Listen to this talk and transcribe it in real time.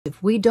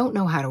If we don't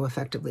know how to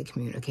effectively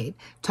communicate,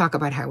 talk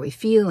about how we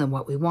feel and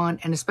what we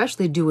want, and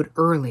especially do it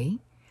early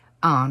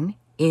on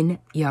in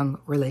young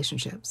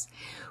relationships,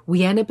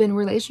 we end up in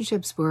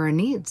relationships where our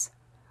needs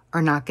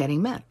are not getting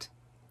met.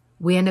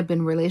 We end up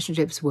in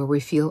relationships where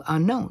we feel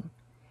unknown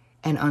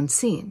and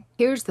unseen.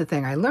 Here's the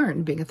thing I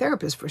learned being a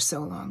therapist for so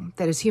long,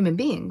 that as human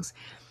beings,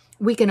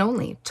 we can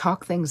only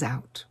talk things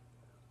out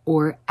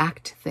or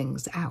act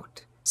things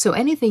out. So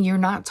anything you're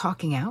not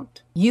talking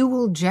out, you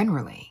will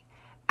generally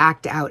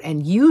act out,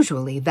 and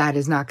usually that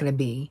is not going to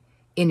be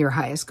in your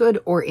highest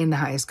good or in the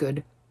highest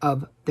good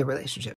of the relationship.